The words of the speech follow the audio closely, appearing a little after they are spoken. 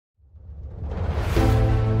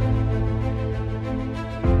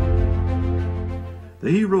The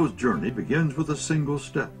hero's journey begins with a single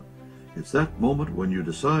step. It's that moment when you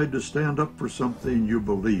decide to stand up for something you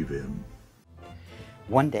believe in.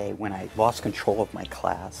 One day when I lost control of my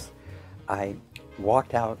class, I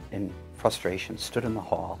walked out in frustration, stood in the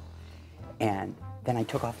hall, and then I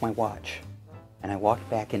took off my watch. And I walked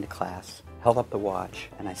back into class, held up the watch,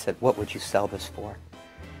 and I said, "What would you sell this for?"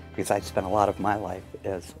 Because I'd spent a lot of my life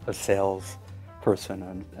as a sales person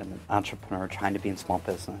and an entrepreneur trying to be in small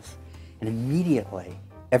business. And immediately,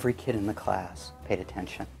 every kid in the class paid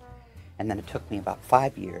attention. And then it took me about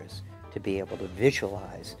 5 years to be able to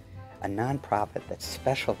visualize a nonprofit that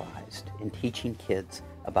specialized in teaching kids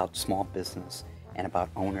about small business and about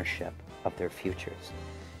ownership of their futures.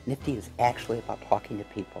 NFTE is actually about talking to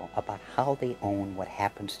people about how they own what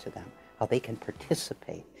happens to them, how they can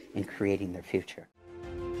participate in creating their future.